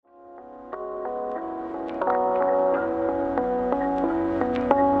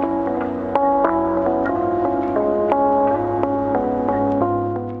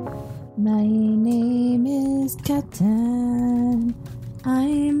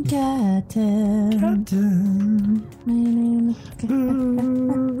I'm Captain. My name is Captain.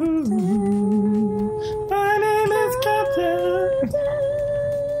 My name is Captain.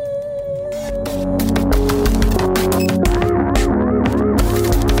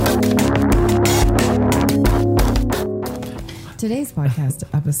 Today's podcast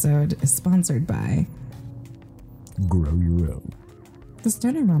episode is sponsored by Grow Your Own. The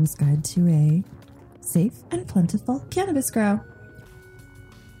Stoner Mom's Guide to a Safe and Plentiful Cannabis Grow.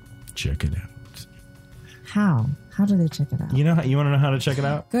 Check it out. How? How do they check it out? You want to know how to check it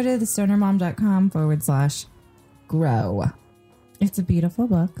out? Go to thestonermom.com/grow. It's a beautiful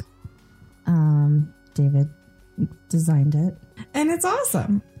book. David designed it, and it's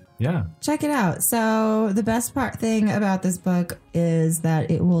awesome. Yeah. Check it out. So the best thing about this book is that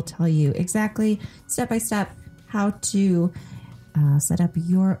it will tell you exactly step by step how to set up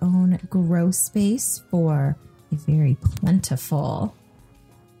your own grow space for a very plentiful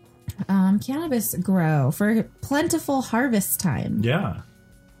cannabis grow for plentiful harvest time. Yeah.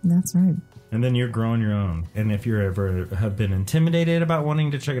 That's right. And then you're growing your own. And if you ever have been intimidated about wanting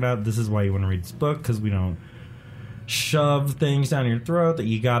to check it out, this is why you want to read this book, because we don't shove things down your throat that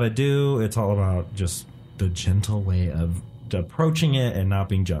you got to do. It's all about just the gentle way of approaching it and not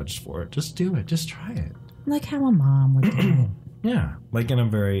being judged for it. Just do it. Just try it. Like how a mom would do it. Yeah. Like in a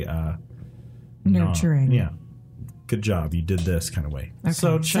very nurturing. Yeah. Good job. You did this kind of way. Okay.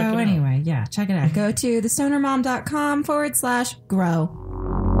 So check it out. Anyway, yeah, check it out. Go to thestonermom.com/grow.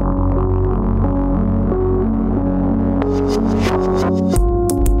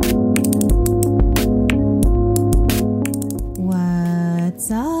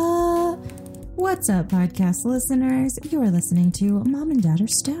 What's up, podcast listeners? You are listening to Mom and Dad Are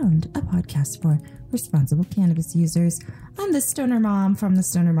Stoned, a podcast for responsible cannabis users. I'm the Stoner Mom from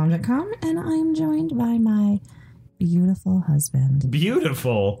thestonermom.com, and I'm joined by my beautiful husband.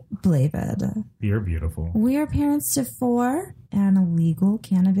 Beautiful. David. You're beautiful. We are parents to 4 and legal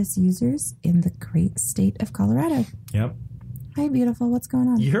cannabis users in the great state of Colorado. Yep. Hi, beautiful. What's going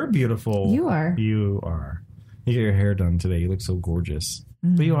on? You're beautiful. You are. You are. You get your hair done today. You look so gorgeous.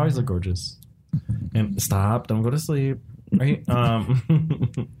 Mm-hmm. But you always look gorgeous. And stop. Don't go to sleep. Right?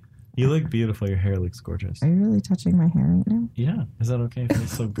 You look beautiful. Your hair looks gorgeous. Are you really touching my hair right now? Yeah. Is that okay? It feels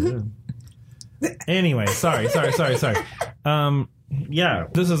so good. Anyway, sorry. Yeah,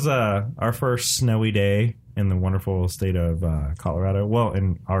 this is our first snowy day in the wonderful state of Colorado. Well,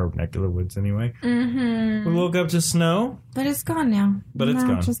 in our neck of the woods anyway. Mm-hmm. We woke up to snow. But it's gone now. It's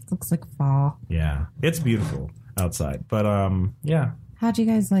gone. It just looks like fall. Yeah, it's beautiful outside. But yeah. How'd you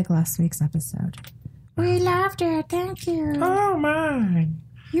guys like last week's episode? We loved it. Thank you. Oh, my.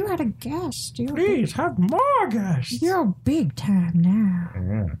 You had a guest. Please have more guests. You're big time now.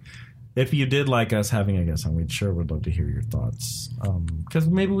 Yeah. If you did like us having a guest on, we'd sure would love to hear your thoughts. Because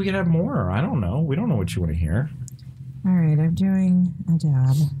maybe we could have more. I don't know. We don't know what you want to hear. All right, I'm doing a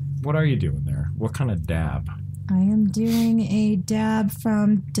dab. What are you doing there? What kind of dab? I am doing a dab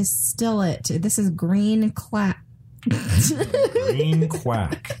from Distill It. This is Green Clack. Green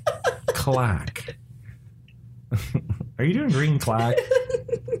Quack. Clack. Are you doing Green Clack?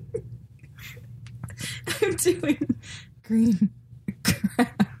 I'm doing Green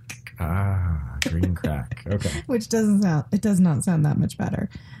Crack. Ah, Green Crack. Okay. Which does not sound that much better.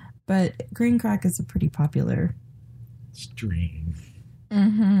 But Green Crack is a pretty popular strain.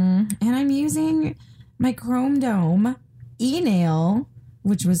 Mm-hmm. And I'm using my Chrome Dome e-nail,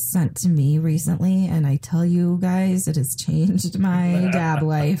 which was sent to me recently, and I tell you guys, it has changed my dab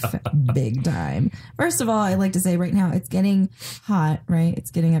life big time. First of all, I like to say right now, it's getting hot, right? It's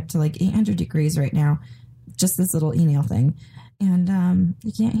getting up to like 800 degrees right now, just this little e-nail thing. And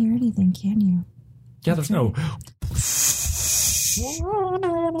you can't hear anything, can you? Yeah, there's no...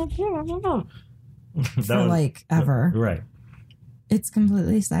 For like ever. Right. It's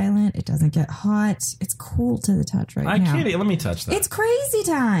completely silent. It doesn't get hot. It's cool to the touch now. I can't. Let me touch that. It's crazy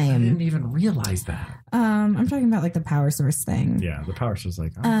time. I didn't even realize that. I'm talking about like the power source thing. Yeah, the power source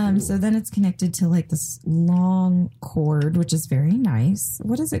like. Cool. So then it's connected to like this long cord, which is very nice.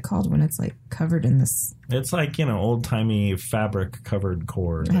 What is it called when it's like covered in this? It's like, old timey fabric covered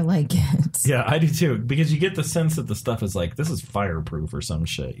cord. I like it. Yeah, I do too, because you get the sense that the stuff is like, this is fireproof or some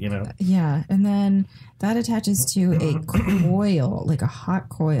shit, Yeah, and then that attaches to a coil, like a hot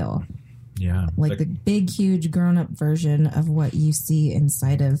coil. Yeah. Like the big, huge grown-up version of what you see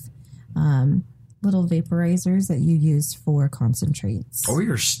inside of little vaporizers that you use for concentrates. Or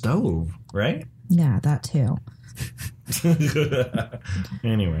your stove, right? Yeah, that too.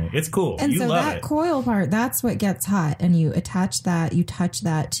 Anyway, it's cool. And you so love that it. coil part, that's what gets hot. And you attach that, you touch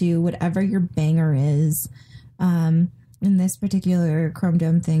that to whatever your banger is. And this particular Chrome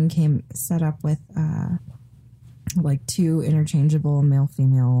Dome thing came set up with like 2 interchangeable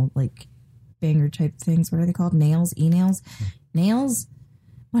male-female like banger type things. What are they called? Nails? E-nails? Nails?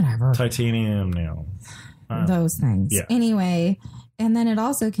 Whatever. Titanium nail. Those things. Yeah. Anyway, and then it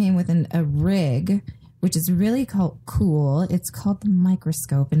also came with a rig, which is really cool. It's called the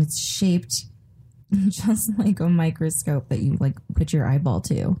microscope, and it's shaped just like a microscope that you like put your eyeball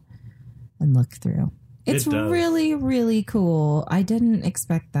to and look through. It's really, really cool. I didn't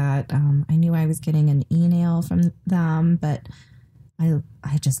expect that. I knew I was getting an e-nail from them, but I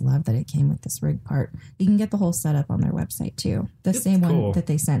just love that it came with this rig part. You can get the whole setup on their website too. The same one that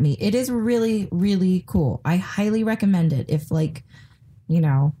they sent me. It is really, really cool. I highly recommend it if like, you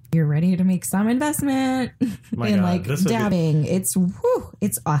know, you're ready to make some investment in like dabbing. It's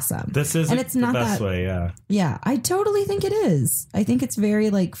awesome. This is it's the not best way, yeah. Yeah, I totally think it is. I think it's very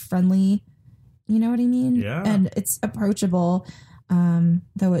like friendly. You know what I mean? Yeah. And it's approachable,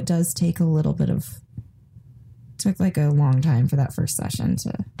 though it does take a little bit of... Took like a long time for that first session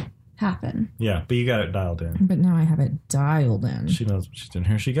to happen. Yeah, but you got it dialed in. But now I have it dialed in. She knows what she's doing.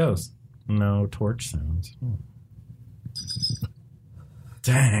 Here she goes. No torch sounds.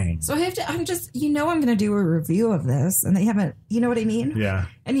 Dang. So I have to, I'm going to do a review of this, and they haven't, you know what I mean? Yeah.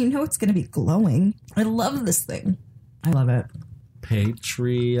 And you know it's going to be glowing. I love this thing. I love it.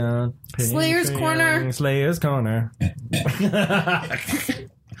 Patreon. Slayer's Corner. Slayer's Corner.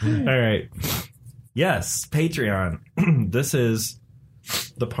 All right. Yes, Patreon. This is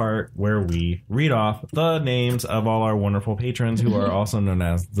the part where we read off the names of all our wonderful patrons who are also known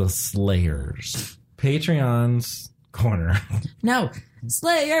as the Slayers. Patreon's Corner. No,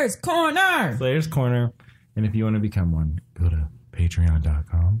 Slayer's Corner. Slayer's Corner. And if you want to become one, go to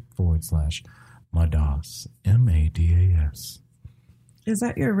patreon.com/Madas. MADAS. Is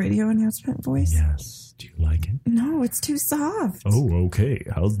that your radio announcement voice? Yes. Do you like it? No, it's too soft. Oh, okay.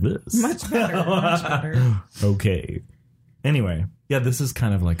 How's this? Much better. Much better. Okay. Anyway, yeah, this is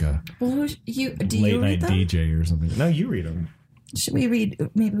kind of like a late night DJ or something. No, you read them. Should we read?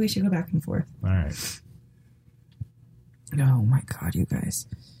 Maybe we should go back and forth. All right. Oh my God, you guys.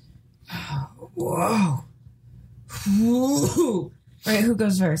 Whoa. Whoa. All right, who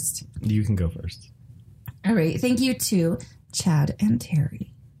goes first? You can go first. All right. Thank you to Chad and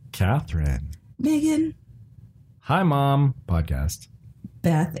Terry. Catherine. Megan. Hi, Mom. Podcast.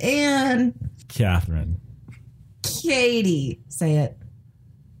 Beth Ann. Catherine. Katie. Say it.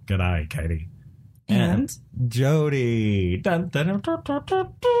 Good eye, Katie. And Jody. Dun, dun, dun, dun, dun,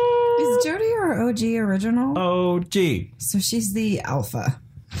 dun, dun. Is Jody our OG original? OG. So she's the alpha.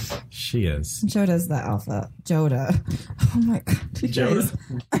 She is. Joda's the alpha. Joda. Oh my God. You guys,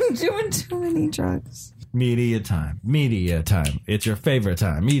 I'm doing too many drugs. Media time. Media time. It's your favorite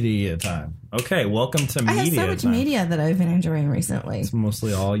time. Media time. Okay, welcome to media time. I have so much media that I've been enjoying recently. It's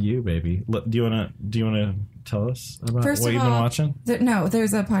mostly all you, baby. Do you want to tell us about what you've been watching?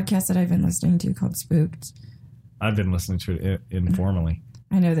 There's a podcast that I've been listening to called Spooked. I've been listening to it informally.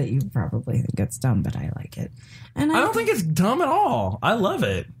 I know that you probably think it's dumb, but I like it. And I don't think it's dumb at all. I love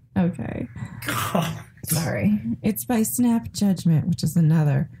it. Okay. God. Sorry. It's by Snap Judgment, which is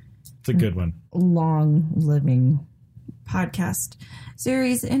another... It's a good one. Long living podcast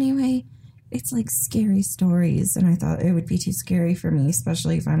series. Anyway, it's like scary stories, and I thought it would be too scary for me,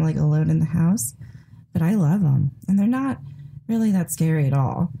 especially if I'm like alone in the house. But I love them, and they're not really that scary at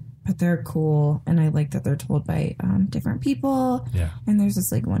all. But they're cool, and I like that they're told by different people. Yeah. And there's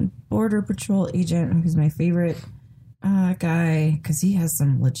this like one Border Patrol agent who's my favorite guy because he has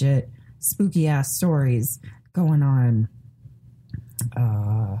some legit spooky ass stories going on.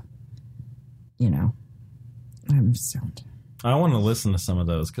 You know, I'm stoned. I want to listen to some of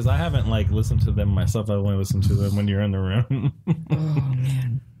those because I haven't like listened to them myself. I only listen to them when you're in the room.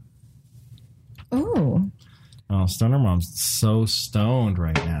 Oh man. Oh, Stoner Mom's so stoned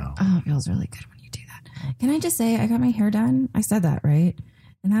right now. Oh, it feels really good when you do that. Can I just say I got my hair done? I said that, right?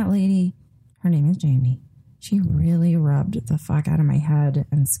 And that lady, her name is Jamie. She really rubbed the fuck out of my head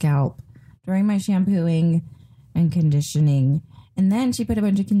and scalp during my shampooing and conditioning. And then she put a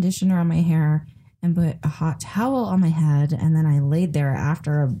bunch of conditioner on my hair and put a hot towel on my head. And then I laid there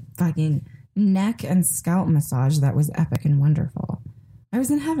after a fucking neck and scalp massage that was epic and wonderful. I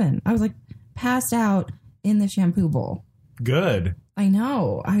was in heaven. I was like passed out in the shampoo bowl. Good. I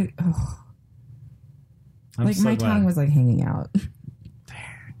know. Like so my tongue was like hanging out.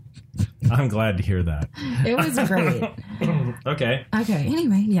 I'm glad to hear that. It was great. Okay.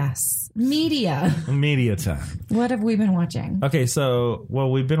 Anyway, yes. Media time. What have we been watching? Okay, so,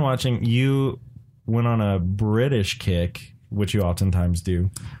 we've been watching. You went on a British kick, which you oftentimes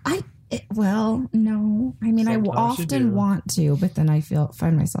do. Well, no. I mean, Sometimes I you often do. want to, but then I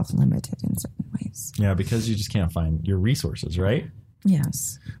find myself limited in certain ways. Yeah, because you just can't find your resources, right?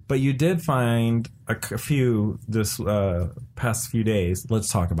 Yes. But you did find a few this past few days. Let's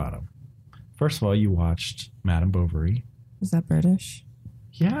talk about them. First of all, you watched Madame Bovary. Was that British?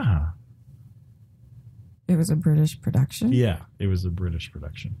 Yeah. It was a British production? Yeah, it was a British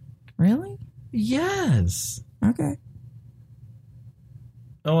production. Really? Yes. Okay.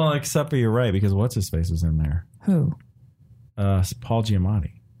 Oh, well, except for you're right, because what's-his-face is in there. Who? Paul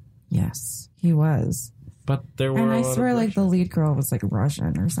Giamatti. Yes, he was. But there were And a I lot of swear, like, British- the lead girl was, like,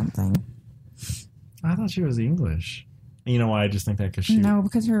 Russian or something. I thought she was English. You know why I just think that? Because she... No,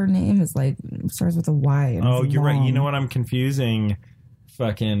 because her name is, like, starts with a Y. And Oh, it's you're right. You long. know what? I'm confusing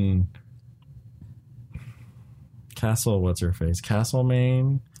fucking Castle, what's her face?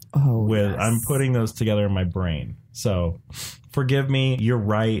 Castlemaine Oh, with yes. I'm putting those together in my brain. So forgive me. You're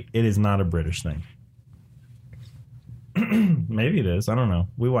right. It is not a British thing. Maybe it is. I don't know.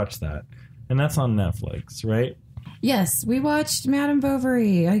 We watched that. And that's on Netflix, right? Yes, we watched Madame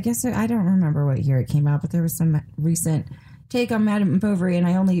Bovary. I guess I don't remember what year it came out, but there was some recent take on Madame Bovary, and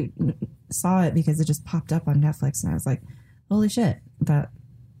I only saw it because it just popped up on Netflix, and I was like, holy shit, that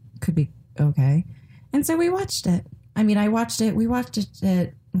could be okay. And so we watched it. I mean, we watched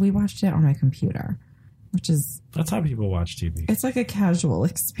it on my computer, which is, That's how people watch TV. it's like a casual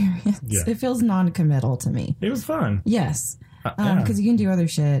experience. Yeah. It feels non-committal to me. It was fun. Yes, Yeah. because you can do other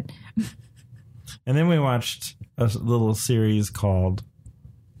shit. And then we watched a little series called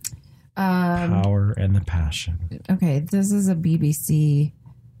Power and the Passion. Okay, this is a BBC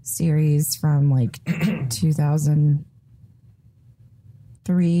series from like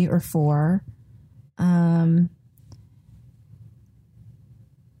 2003 or 4.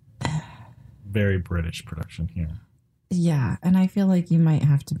 Very British production here. Yeah, and I feel like you might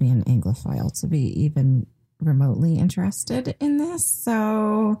have to be an Anglophile to be even remotely interested in this.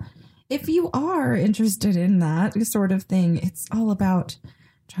 So if you are interested in that sort of thing, it's all about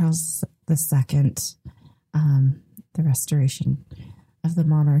Charles II, the restoration of the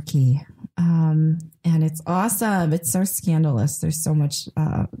monarchy. And it's awesome. It's so scandalous. There's so much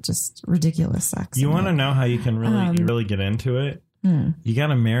just ridiculous sex. You in want to it. know how you can really get into it? You got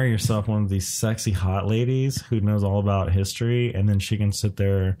to marry yourself one of these sexy hot ladies who knows all about history, and then she can sit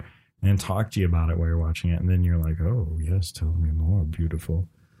there and talk to you about it while you're watching it. And then you're like, oh, yes, tell me more, beautiful.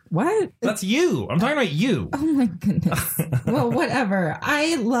 What? That's you. I'm talking about you. Oh my goodness. Well, whatever.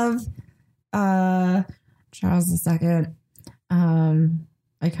 I love Charles II.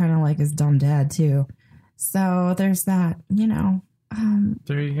 I kind of like his dumb dad too. So there's that, you know.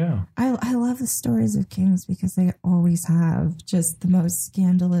 There you go. I love the stories of kings because they always have just the most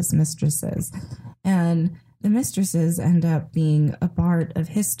scandalous mistresses. And the mistresses end up being a part of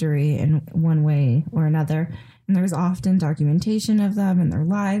history in one way or another. And there's often documentation of them and their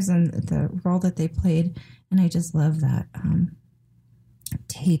lives and the role that they played. And I just love that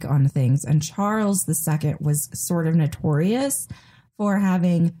take on things. And Charles II was sort of notorious for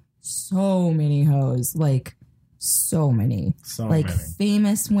having so many hoes, like so many, Many.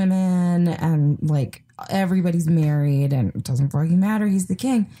 famous women, and like everybody's married and it doesn't fucking matter. He's the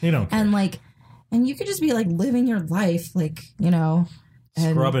king. You don't care. And you could just be like living your life, like, you know,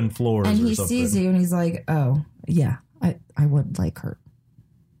 and, Scrubbing floors and or he something. sees you and he's like, oh yeah, I would like her.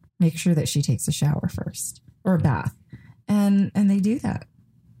 Make sure that she takes a shower first or a bath. And they do that.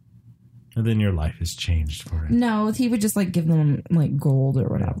 And then your life has changed for him. No, he would just like give them like gold or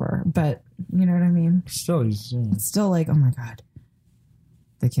whatever. But you know what I mean? Still, he's... It's still like, oh my God.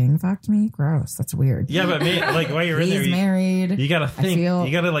 The king fucked me? Gross. That's weird. Yeah, but me, like, while you're in He's there, married. you gotta think. feel-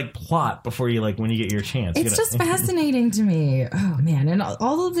 You gotta, like, plot before you, like, when you get your chance. You It's gotta- just fascinating to me. Oh man. And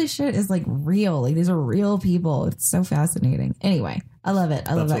all of this shit is like real. Like these are real people. It's so fascinating. Anyway, I love it.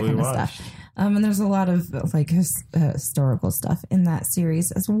 I love That's that what we kind of watched. stuff. And there's a lot of like historical stuff in that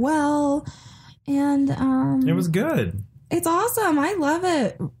series as well. And It was good. it's awesome. I love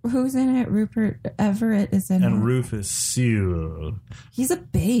it. Who's in it? Rupert Everett is in And it. Rufus Sewell. He's a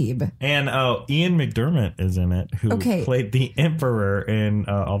babe. And Ian McDermott is in it, who Okay. played the Emperor in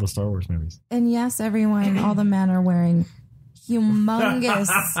all the Star Wars movies. And yes, everyone, all the men are wearing humongous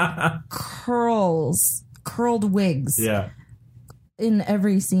curled wigs Yeah. in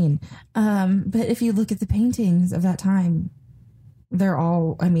every scene. But if you look at the paintings of that time, they're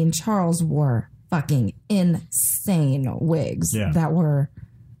all, I mean, Charles wore fucking insane wigs Yeah. that were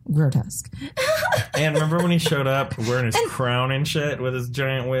grotesque. And remember when he showed up wearing his crown and shit with his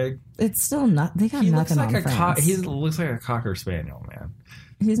giant wig? It's still not, they got He looks nothing like on a France. he looks like a cocker spaniel, man.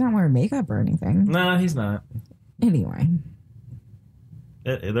 He's not wearing makeup or anything. No, he's not. Anyway.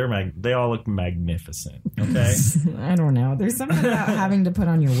 They all look magnificent. Okay. I don't know. There's something about having to put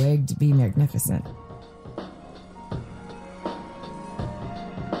on your wig to be magnificent.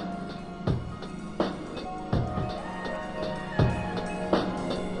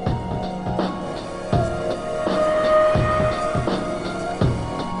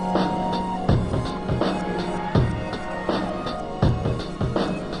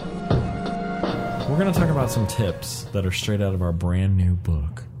 We're going to talk about some tips that are straight out of our brand new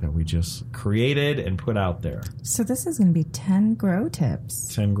book that we just created and put out there. So this is going to be 10 grow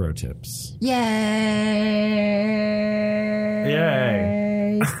tips. 10 grow tips. Yay!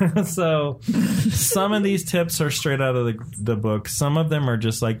 Yay! So some of these tips are straight out of the book. Some of them are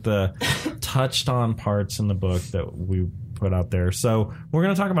just like the touched on parts in the book that we put out there. So we're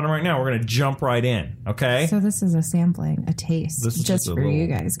going to talk about them right now. We're going to jump right in. Okay. So this is a sampling, a taste, This is just for you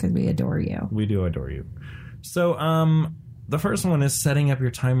guys because we adore you. We do adore you. So the first one is setting up your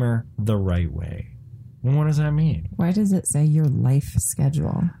timer the right way. And what does that mean? Why does it say your life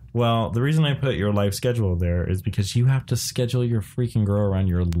schedule? Well, the reason I put your life schedule there is because you have to schedule your freaking grow around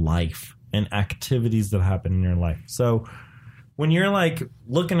your life and activities that happen in your life. So when you're like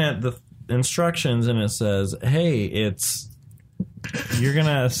looking at the instructions and it says, hey, you're going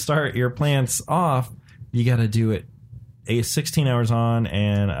to start your plants off, you got to do it 16 hours on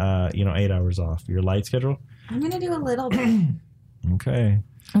and 8 hours off. Your light schedule? I'm going to do a little bit Okay.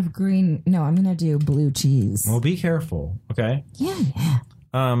 of green. No, I'm going to do blue cheese. Well, be careful, okay? Yeah.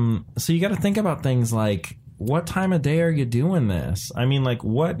 So you got to think about things like, what time of day are you doing this? I mean, like,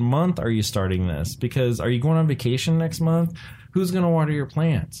 what month are you starting this? Because are you going on vacation next month? Who's going to water your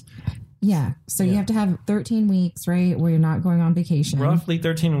plants? Yeah. So you have to have 13 weeks, right, where you're not going on vacation. Roughly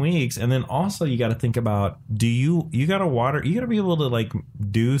 13 weeks. And then also you got to think about, you got to water, you got to be able to like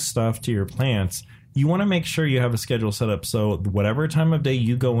do stuff to your plants. You want to make sure you have a schedule set up so whatever time of day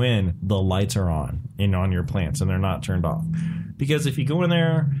you go in, the lights are on your plants and they're not turned off. Because if you go in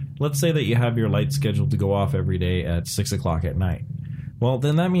there, let's say that you have your light scheduled to go off every day at 6 o'clock at night. Well,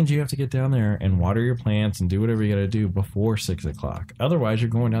 then that means you have to get down there and water your plants and do whatever you got to do before 6 o'clock. Otherwise, you're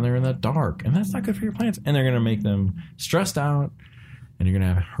going down there in the dark, and that's not good for your plants. And they're going to make them stressed out, and you're going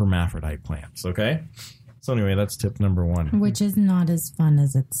to have hermaphrodite plants, okay? So anyway, that's tip number 1. Which is not as fun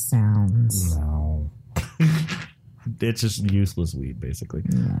as it sounds. No. It's just useless weed, basically.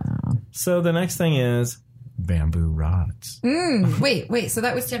 Yeah. So the next thing is bamboo rods. Wait. So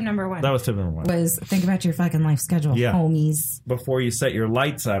that was tip number 1. That was tip number 1. Was think about your fucking life schedule, homies. Before you set your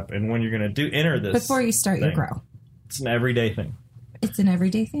lights up and when you're going to enter this. Before you start your grow. It's an everyday thing. It's an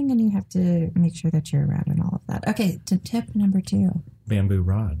everyday thing, and you have to make sure that you're around and all of that. Okay, to tip number 2. Bamboo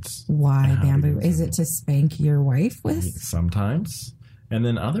rods. Why bamboo? Is it to spank your wife with? Sometimes. And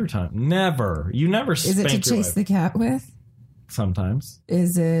then other times. Never. You never spank your wife. Is it to chase the cat with? Sometimes.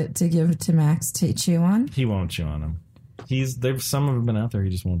 Is it to give to Max to chew on? He won't chew on them. Some of them been out there. He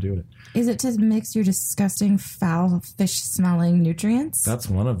just won't do it. Is it to mix your disgusting, foul, fish-smelling nutrients? That's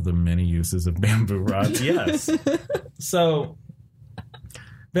one of the many uses of bamboo rods. Yes. So,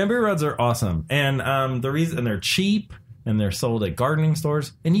 bamboo rods are awesome, and the reason they're cheap. And they're sold at gardening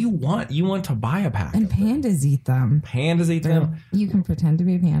stores. And you want to buy a pack. And pandas eat them. Pandas eat them. You can pretend to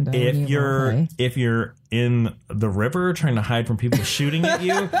be a panda. If you're in the river trying to hide from people shooting at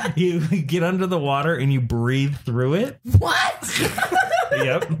you, you get under the water and you breathe through it. What?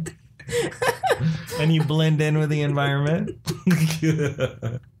 Yep. And you blend in with the environment.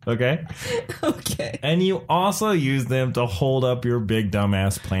 Okay? Okay. And you also use them to hold up your big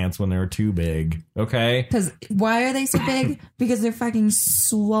dumbass plants when they're too big. Okay? Because why are they so big? Because they're fucking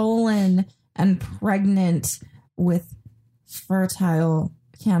swollen and pregnant with fertile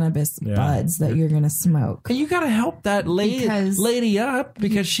cannabis buds that you're going to smoke. And you got to help that lady up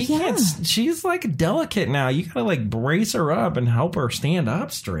because she can't. She's like delicate now. You got to like brace her up and help her stand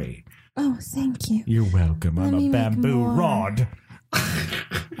up straight. Oh, thank you. You're welcome. I'm a bamboo rod.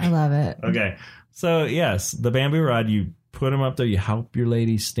 I love it. Okay. So, yes, the bamboo rod, you put them up there. You help your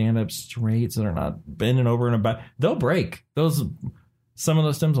ladies stand up straight so they're not bending over and about. They'll break. Some of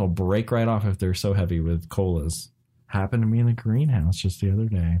those stems will break right off if they're so heavy with colas. Happened to me in the greenhouse just the other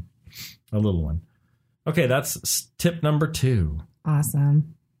day. A little one. Okay, that's tip number 2.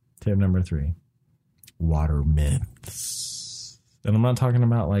 Awesome. Tip number 3. Water myths. And I'm not talking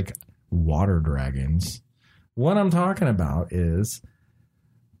about like water dragons. What I'm talking about is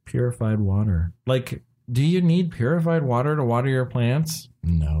purified water. Like, do you need purified water to water your plants?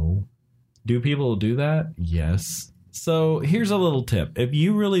 No. Do people do that? Yes. So here's a little tip. If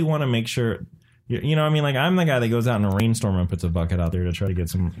you really want to make sure, you know, I mean, like I'm the guy that goes out in a rainstorm and puts a bucket out there to try to get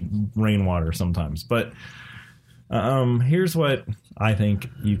some rainwater sometimes. But Here's what I think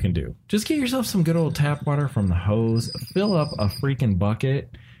you can do. Just get yourself some good old tap water from the hose. Fill up a freaking bucket.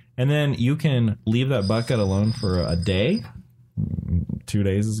 And then you can leave that bucket alone for a day. 2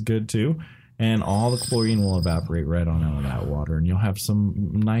 days is good too. And all the chlorine will evaporate right on out of that water. And you'll have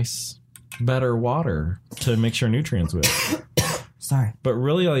some nice, better water to mix your nutrients with. Sorry. But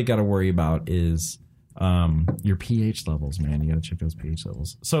really all you got to worry about is your pH levels, man. You got to check those pH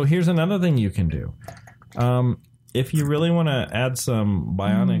levels. So here's another thing you can do. If you really want to add some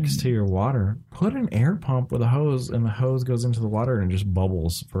bionics to your water, put an air pump with a hose, and the hose goes into the water and it just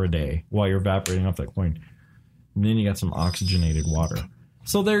bubbles for a day while you're evaporating off that chlorine. And then you got some oxygenated water.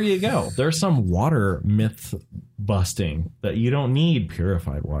 So there you go. There's some water myth busting that you don't need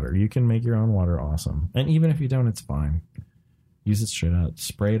purified water. You can make your own water awesome. And even if you don't, it's fine. Use it straight out.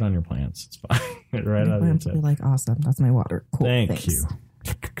 Spray it on your plants. It's fine. Right out of your tip. Like, awesome. That's my water. Cool. Thank you.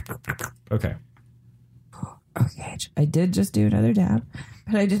 Okay. Okay. I did just do another dab,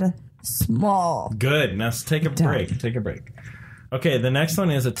 but I did a small. Good. Now let's take a break. Take a break. Okay. The next one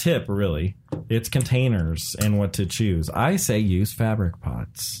is a tip, really. It's containers and what to choose. I say use fabric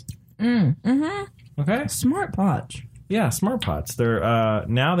pots. Okay. Smart pots. Yeah, smart pots. They're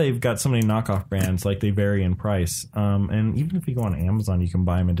now they've got so many knockoff brands, like they vary in price. And even if you go on Amazon, you can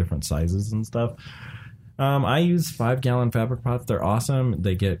buy them in different sizes and stuff. I use 5-gallon fabric pots. They're awesome.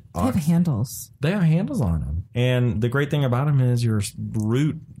 They have handles. They have handles on them. And the great thing about them is your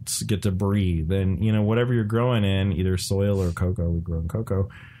roots get to breathe. And, you know, whatever you're growing in, either soil or cocoa, we grow in cocoa,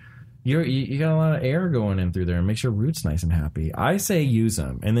 you got a lot of air going in through there and makes your roots nice and happy. I say use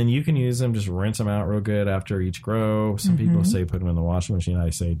them. And then you can use them, just rinse them out real good after each grow. Some people say put them in the washing machine. I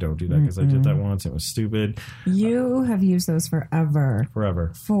say don't do that because I did that once. It was stupid. You have used those forever.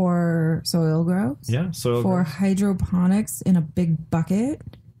 Forever. For soil growth? Yeah, soil For growth. Hydroponics in a big bucket,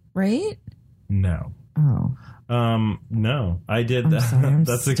 right? No. Oh. No, I did I'm that. sorry, I'm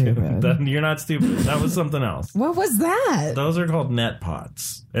That's stupid. You're not stupid. That was something else. What was that? Those are called net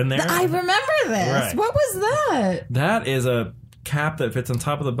pots. And I remember this. Right. What was that? That is a cap that fits on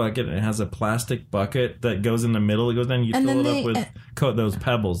top of the bucket, and it has a plastic bucket that goes in the middle. It goes down. You fill it up with those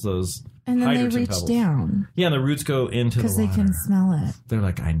pebbles, those and then they hydrogen reach pebbles. Down. Yeah, and the roots go into the water. Because they can smell it. They're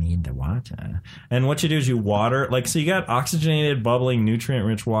like, I need the water. And what you do is you water. Like, so you got oxygenated, bubbling,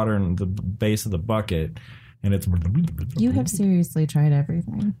 nutrient-rich water in the base of the bucket. And it's... You have seriously tried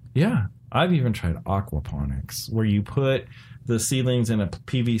everything. Yeah. I've even tried aquaponics, where you put the seedlings in a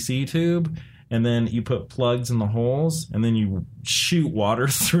PVC tube, and then you put plugs in the holes, and then you shoot water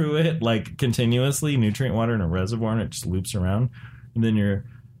through it, like continuously, nutrient water in a reservoir, and it just loops around. And then your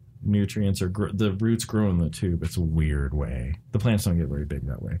nutrients the roots grow in the tube. It's a weird way. The plants don't get very big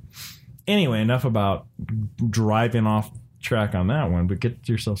that way. Anyway, enough about driving off track on that one, but get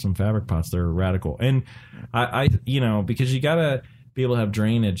yourself some fabric pots. They're radical. And I because you gotta be able to have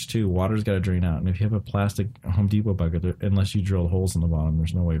drainage too. Water's got to drain out, and if you have a plastic Home Depot bucket, unless you drill holes in the bottom,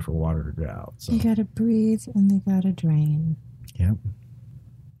 there's no way for water to get out. So you gotta breathe and they gotta drain. Yep.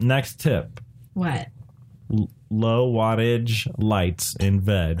 Next tip. What? Low wattage lights in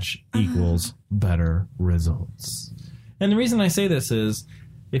veg equals better results. And the reason I say this is,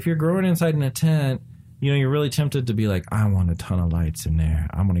 if you're growing inside in a tent, you're really tempted to be like, I want a ton of lights in there.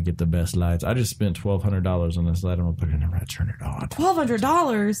 I'm going to get the best lights. I just spent $1,200 on this light. I'm going to put it in there and turn it on.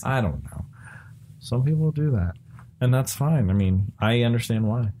 $1,200? I don't know. Some people do that. And that's fine. I mean, I understand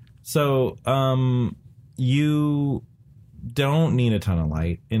why. So, you don't need a ton of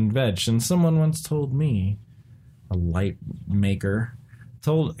light in veg. And someone once told me, a light maker,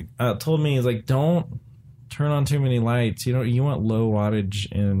 told me, he's like, don't turn on too many lights. You want low wattage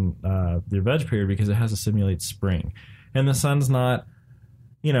in your veg period because it has to simulate spring, and the sun's not,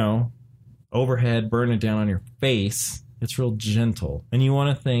 overhead burning down on your face. It's real gentle, and you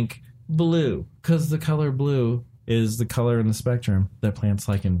want to think blue because the color blue is the color in the spectrum that plants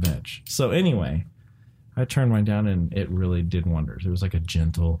like in veg. So anyway, I turned mine down, and it really did wonders. It was like a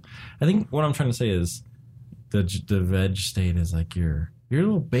gentle. I think what I'm trying to say is the veg state is like your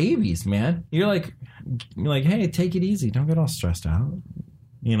little babies, man. You're like, hey, take it easy. Don't get all stressed out.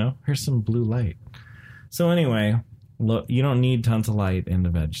 Here's some blue light. So anyway, look, you don't need tons of light in the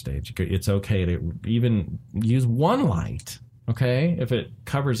veg stage. It's okay to even use one light, okay? If it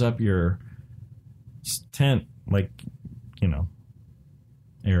covers up your tent,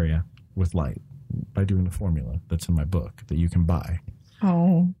 area with light by doing the formula that's in my book that you can buy.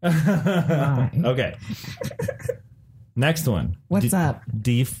 Oh. Okay. Next one. What's up?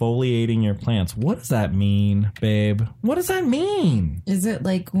 Defoliating your plants. What does that mean, babe? What does that mean? Is it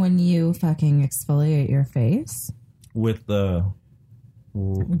like when you fucking exfoliate your face? With the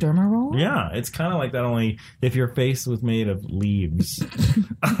Derma roll? Yeah, it's kind of like that, only if your face was made of leaves.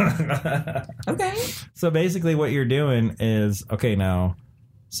 Okay. So basically what you're doing is, okay, now,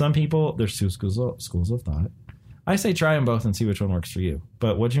 some people, there's two schools of thought. I say try them both and see which one works for you.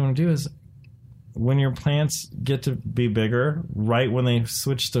 But what you want to do is, when your plants get to be bigger, right when they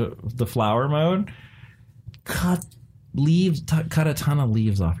switch to the flower mode, cut a ton of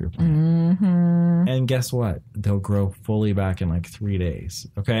leaves off your plant. Mm-hmm. And guess what? They'll grow fully back in like 3 days.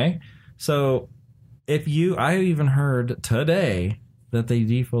 Okay? So I even heard today that they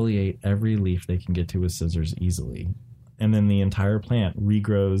defoliate every leaf they can get to with scissors easily. And then the entire plant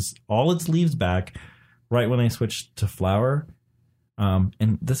regrows all its leaves back right when they switch to flower.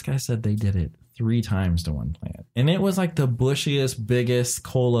 And this guy said they did it 3 times to one plant. And it was like the bushiest, biggest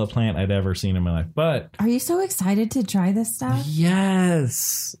cola plant I'd ever seen in my life. But Are you so excited to try this stuff?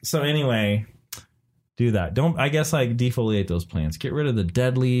 yes. So anyway, do that. Don't, I guess, like, defoliate those plants. Get rid of the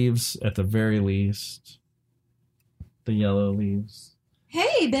dead leaves at the very least. The yellow leaves.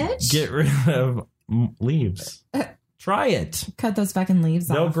 Hey, bitch. Get rid of leaves. Try it. Cut those fucking leaves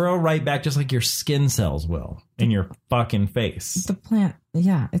They'll off. grow right back just like your skin cells will in your fucking face. The plant,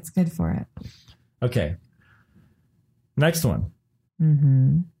 yeah, it's good for it. Okay. Next one.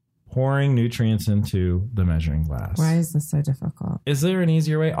 Mm-hmm. Pouring nutrients into the measuring glass. Why is this so difficult? Is there an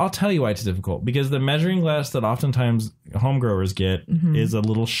easier way? I'll tell you why it's difficult. Because the measuring glass that oftentimes home growers get is a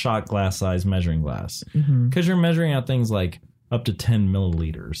little shot glass size measuring glass. Because you're measuring out things like up to 10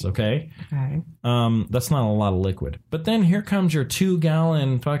 milliliters, okay? Okay. That's not a lot of liquid. But then here comes your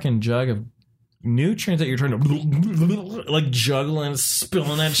 2-gallon fucking jug of nutrients that you're trying to like juggling,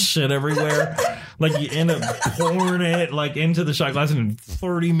 spilling that shit everywhere. Like you end up pouring it like into the shot glass and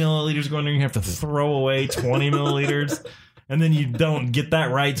 30 milliliters going there. You have to throw away 20 milliliters. And then you don't get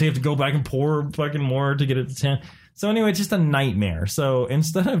that right. So you have to go back and pour fucking more to get it to 10. So anyway, it's just a nightmare. So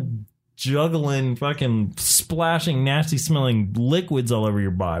instead of juggling, fucking splashing, nasty smelling liquids all over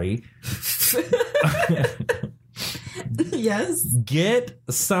your body. Yes. Get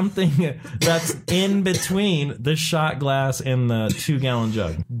something that's in between the shot glass and the 2-gallon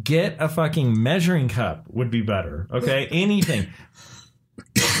jug. Get a fucking measuring cup would be better. Okay? Anything.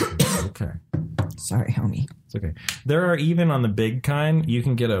 Okay. Sorry, homie. It's okay. There are, even on the big kind, you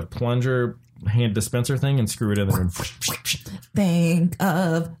can get a plunger hand dispenser thing and screw it in there and Think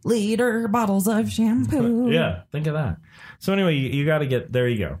of liter bottles of shampoo. yeah, think of that. So anyway, you got to get, there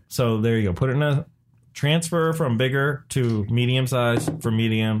you go. So there you go. Put it in a transfer from bigger to medium size, from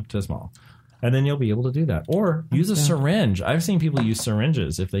medium to small. And then you'll be able to do that. Or use a syringe. I've seen people use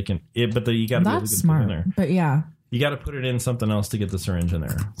syringes if they can, you got to be able to put it in there. But yeah. You got to put it in something else to get the syringe in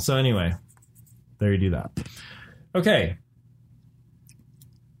there. So anyway, there you do that. Okay.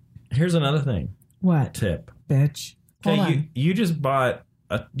 Here's another thing. What? Tip. Bitch. Hold Okay, on. you just bought,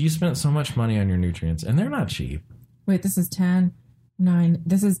 you spent so much money on your nutrients, and they're not cheap. Wait, this is 10, 9.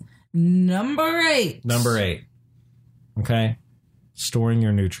 This is number 8. Number 8. Okay? Storing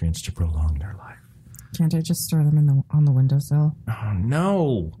your nutrients to prolong their life. Can't I just store them on the windowsill? Oh,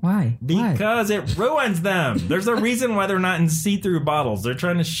 no. Why? Because it ruins them. There's a reason why they're not in see-through bottles. They're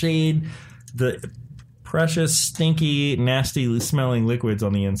trying to shade the precious, stinky, nasty smelling liquids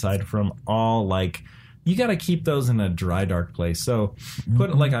on the inside from all, like, you got to keep those in a dry, dark place. So I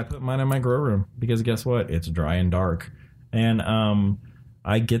put mine in my grow room because guess what? It's dry and dark. And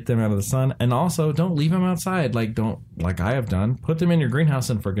I get them out of the sun. And also, don't leave them outside. Like I have done. Put them in your greenhouse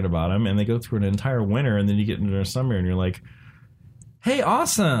and forget about them. And they go through an entire winter. And then you get into the summer and you're like, hey,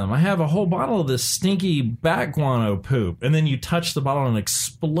 awesome. I have a whole bottle of this stinky bat guano poop. And then you touch the bottle and it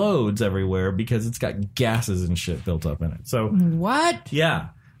explodes everywhere because it's got gases and shit built up in it. So What? yeah.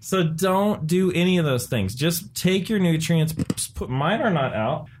 So don't do any of those things. Just take your nutrients. Mine are not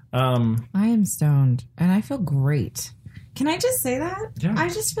out. I am stoned and I feel great. Can I just say that? Yeah. I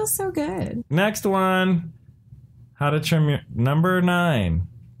just feel so good. Next one. How to trim your... Number 9.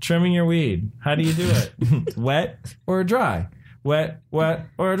 Trimming your weed. How do you do it? Wet or dry? Wet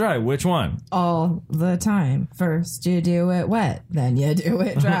or dry? Which one? All the time. First you do it wet, then you do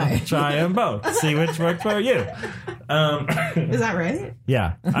it dry. Try them both. See which works for you. Is that right?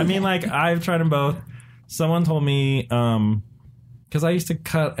 Yeah. I mean, like, I've tried them both. Someone told me, because I used to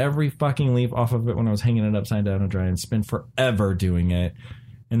cut every fucking leaf off of it when I was hanging it upside down and dry and spend forever doing it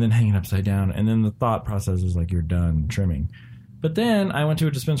and then hanging upside down. And then the thought process is like, you're done trimming. But then I went to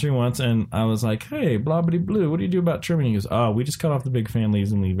a dispensary once and I was like, hey, blah, bitty blue, what do you do about trimming? He goes, oh, we just cut off the big fan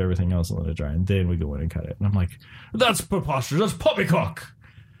leaves and leave everything else and let it dry. And then we go in and cut it. And I'm like, that's preposterous. That's poppycock.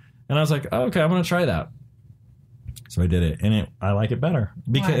 And I was like, oh, okay, I'm going to try that. So I did it. And I like it better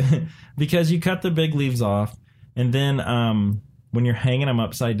because you cut the big leaves off. And then when you're hanging them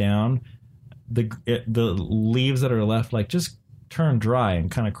upside down, the leaves that are left like just turn dry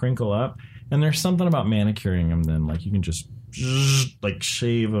and kind of crinkle up. And there's something about manicuring them then, like you can just like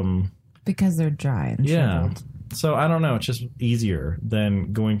shave them because they're dry and shriveled. So I don't know. It's just easier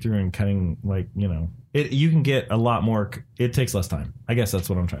than going through and cutting, like, you know, you can get a lot more. It takes less time. I guess that's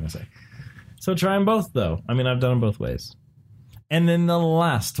what I'm trying to say. So try them both, though. I mean, I've done them both ways. And then the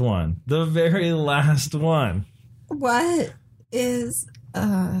last one, the very last one. What is,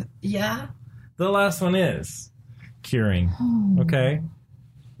 yeah? The last one is curing. Okay.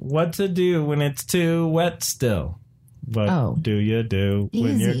 What to do when it's too wet still? What do you do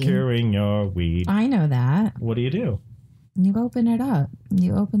when you're curing your weed? I know that. What do you do? You open it up.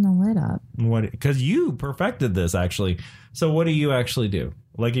 You open the lid up. What? Because you perfected this, actually. So what do you actually do?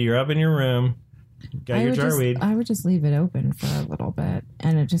 Like, you're up in your room, got your jar of weed. I would just leave it open for a little bit.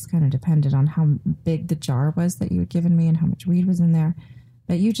 And it just kind of depended on how big the jar was that you had given me and how much weed was in there.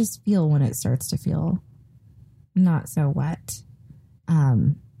 But you just feel when it starts to feel not so wet.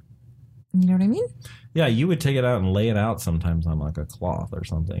 You know what I mean? Yeah, you would take it out and lay it out sometimes on like a cloth or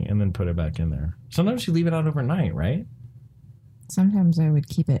something and then put it back in there. Sometimes you leave it out overnight, right? Sometimes I would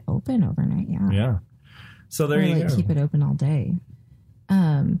keep it open overnight, yeah. Yeah. So there you go. Keep it open all day.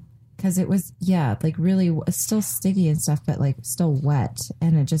 Because it was, like really still sticky and stuff, but like still wet,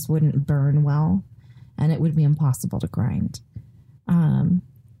 and it just wouldn't burn well, and it would be impossible to grind. And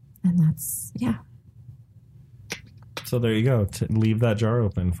that's, So there you go. Leave that jar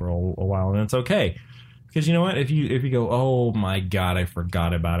open for a while, and it's okay. Because you know what? If you go, oh my God, I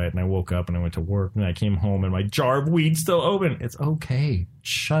forgot about it, and I woke up and I went to work and I came home and my jar of weed's still open, it's okay.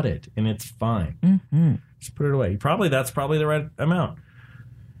 Shut it, and it's fine. Mm-hmm. Just put it away. That's probably the right amount.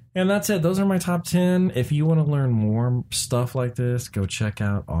 And that's it. Those are my top 10. If you want to learn more stuff like this, go check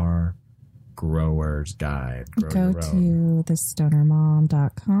out our Grower's Guide. Go to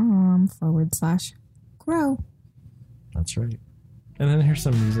thestonermom.com/grow. That's right. And then here's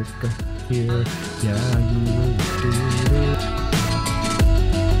some music. Go here. Yeah, you do it.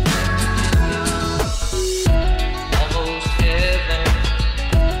 Almost heaven,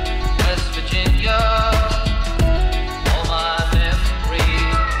 West Virginia. All my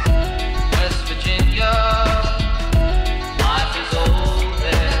memories, West Virginia. Life is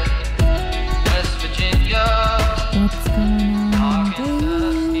over, West Virginia. What's going on,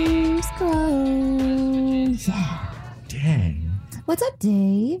 Dave's Grow? Yeah. Dang. What's up,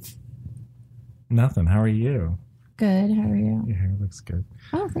 Dave? Nothing. How are you? Good. How are you? Your hair looks good.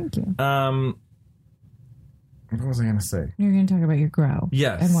 Oh, thank you. What was I going to say? You're going to talk about your grow.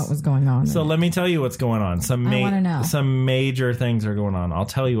 Yes. And what was going on. So let me tell you what's going on. I want to know. Some major things are going on. I'll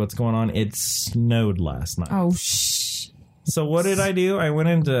tell you what's going on. It snowed last night. Oh, So what did I do? I went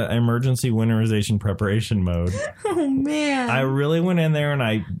into emergency winterization preparation mode. Oh, man. I really went in there and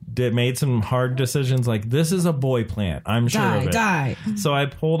I made some hard decisions like, this is a boy plant. I'm sure of it. Die. So I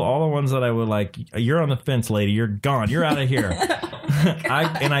pulled all the ones that I would like, you're on the fence, lady. You're gone. You're out of here.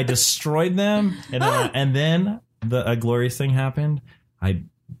 I destroyed them. And then a glorious thing happened. I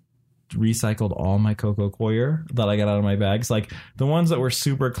recycled all my cocoa coir that I got out of my bags. Like the ones that were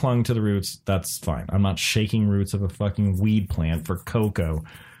super clung to the roots, that's fine. I'm not shaking roots of a fucking weed plant for cocoa.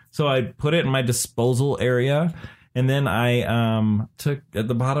 So I put it in my disposal area, and then I took at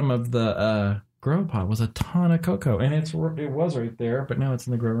the bottom of the grow pot was a ton of cocoa, and it was right there, but now it's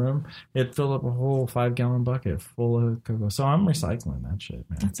in the grow room. It filled up a whole 5-gallon bucket full of cocoa. So I'm recycling that shit,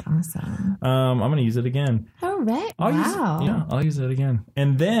 man. That's awesome. I'm gonna use it again. Oh, right. I'll use it again.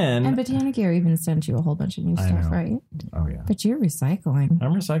 And then And Botanicare even sent you a whole bunch of new stuff, right? Oh yeah. But you're recycling.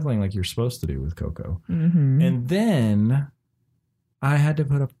 I'm recycling like you're supposed to do with cocoa. Mm-hmm. And then I had to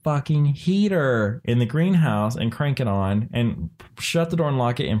put a fucking heater in the greenhouse and crank it on and shut the door and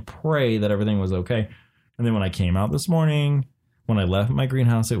lock it and pray that everything was okay. And then when I came out this morning, when I left my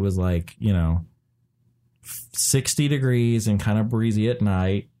greenhouse, it was like, 60 degrees and kind of breezy at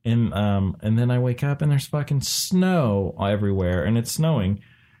night. And then I wake up and there's fucking snow everywhere and it's snowing.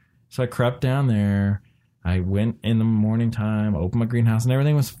 So I crept down there. I went in the morning time, opened my greenhouse, and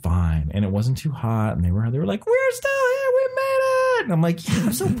everything was fine. And it wasn't too hot. And they were like, we're still here. We made it. And I'm like, yeah,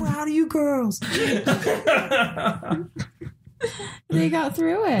 I'm so proud of you girls. They got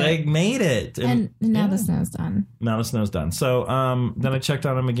through it. They made it. And now the snow's done. Now the snow's done. So then I checked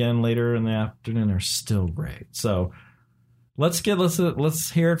on them again later in the afternoon. They're still great. So let's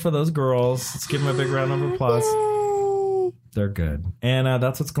hear it for those girls. Let's give them a big round of applause. Yay. They're good. And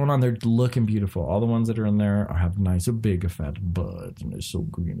that's what's going on. They're looking beautiful. All the ones that are in there have nice, big, fat buds. And they're so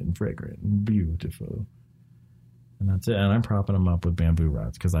green and fragrant and beautiful. And that's it. And I'm propping them up with bamboo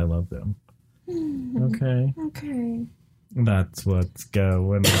rods because I love them. Okay. That's what's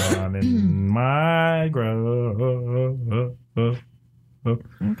going on in my grow.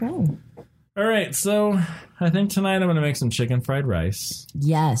 Okay. All right, so I think tonight I'm going to make some chicken fried rice.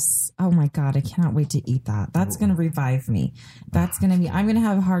 Yes. Oh my God. I cannot wait to eat that. That's going to revive me. I'm going to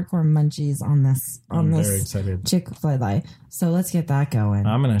have hardcore munchies on this, I'm very excited. Chick-fil-A. So let's get that going.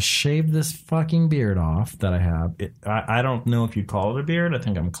 I'm going to shave this fucking beard off that I have. I don't know if you'd call it a beard. I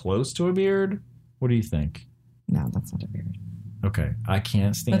think I'm close to a beard. What do you think? No, that's not a beard. Okay, I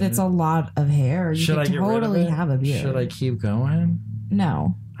can't stand it. But it's a lot of hair. You Should I could get rid of totally it? have a beard. Should I keep going?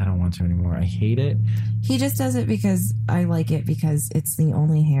 No. I don't want to anymore. I hate it. He just does it because I like it because it's the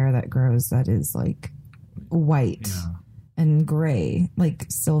only hair that grows that is like white and gray, like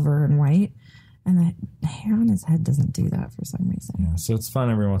silver and white. And the hair on his head doesn't do that for some reason. Yeah, so it's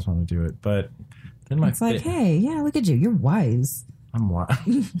fun every once in a while to do it. But then It's like, hey, yeah, look at you. You're wise. I'm wise.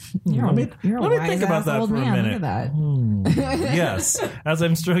 You're let me a think about wise-ass that old for a man. minute. Look at that. Yes, as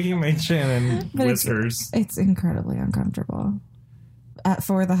I'm stroking my chin and But whiskers. It's incredibly uncomfortable.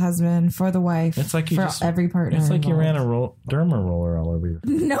 For the husband, for the wife, It's like you for just- every partner. It's like you ran involved. a derma roller all over your.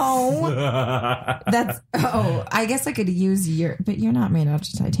 No, that's. Oh, I guess I could use but you're not made out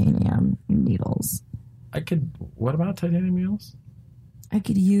of titanium needles. I could. What about titanium needles? I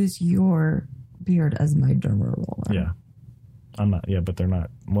could use your beard as my derma roller. Yeah, I'm not. Yeah, but they're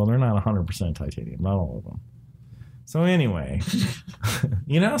not. Well, they're not 100% titanium. Not all of them. So anyway,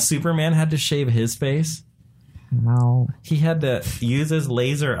 you know, how Superman had to shave his face. No. He had to use his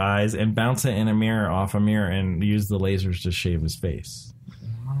laser eyes and bounce it in a mirror off a mirror and use the lasers to shave his face.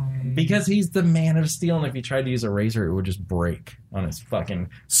 Because he's the Man of Steel, and if he tried to use a razor, it would just break on his fucking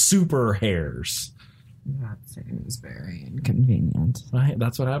super hairs. That seems very inconvenient. Right?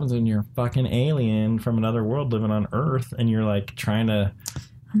 That's what happens when you're a fucking alien from another world living on Earth, and you're like trying to...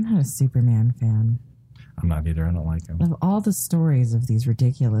 I'm not a Superman fan. I'm not either. I don't like him. Of all the stories of these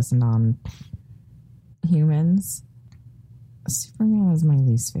ridiculous non-humans, Superman is my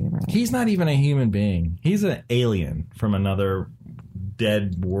least favorite. He's not even a human being. He's an alien from another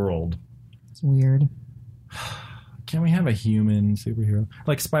dead world. It's weird. Can we have a human superhero?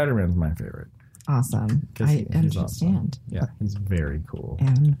 Like Spider-Man's my favorite. Awesome. 'Cause I he's understand. awesome. Yeah, he's very cool.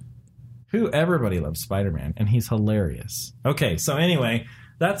 And Everybody loves Spider-Man, and he's hilarious. Okay, so anyway,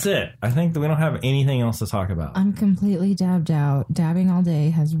 that's it. I think that we don't have anything else to talk about. I'm completely dabbed out. Dabbing all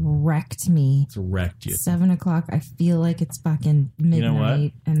day has wrecked me. It's wrecked you. 7 o'clock. I feel like it's fucking midnight, know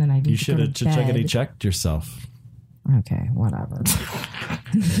what? and then I need You to should go have to bed. checked yourself. Okay, whatever.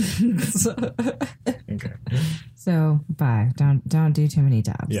 Okay. So bye. Don't do too many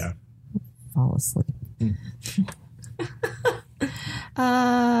dabs. Yeah. Fall asleep.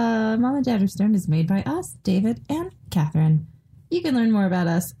 Mom and Dad Are Stoned is made by us, David and Catherine. You can learn more about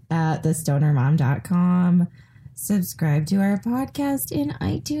us at thestonermom.com. Subscribe to our podcast in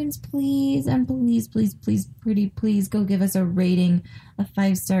iTunes, please. And please, please, please, pretty please go give us a rating, a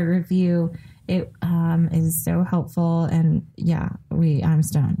 5-star review. It is so helpful. And yeah, I'm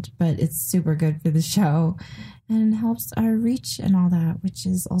stoned, but it's super good for the show and helps our reach and all that, which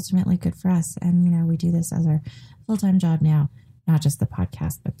is ultimately good for us. And, you know, we do this as our full-time job now. Not just the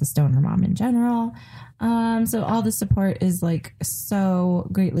podcast, but the Stoner Mom in general. So all the support is like so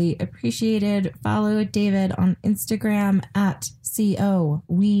greatly appreciated. Follow David on Instagram at CO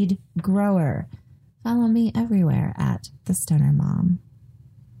Weed Grower. Follow me everywhere at the Stoner Mom.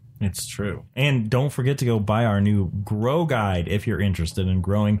 It's true. And don't forget to go buy our new Grow Guide if you're interested in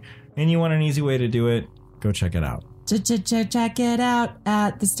growing and you want an easy way to do it. Go check it out. Check it out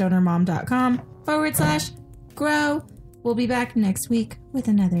at thestonermom.com/grow. We'll be back next week with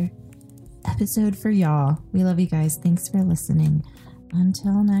another episode for y'all. We love you guys. Thanks for listening.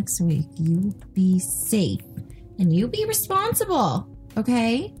 Until next week, you be safe and you be responsible,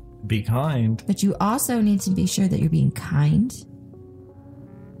 okay? Be kind. But you also need to be sure that you're being kind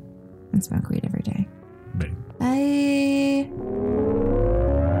and smoke weed every day. Bye. Bye.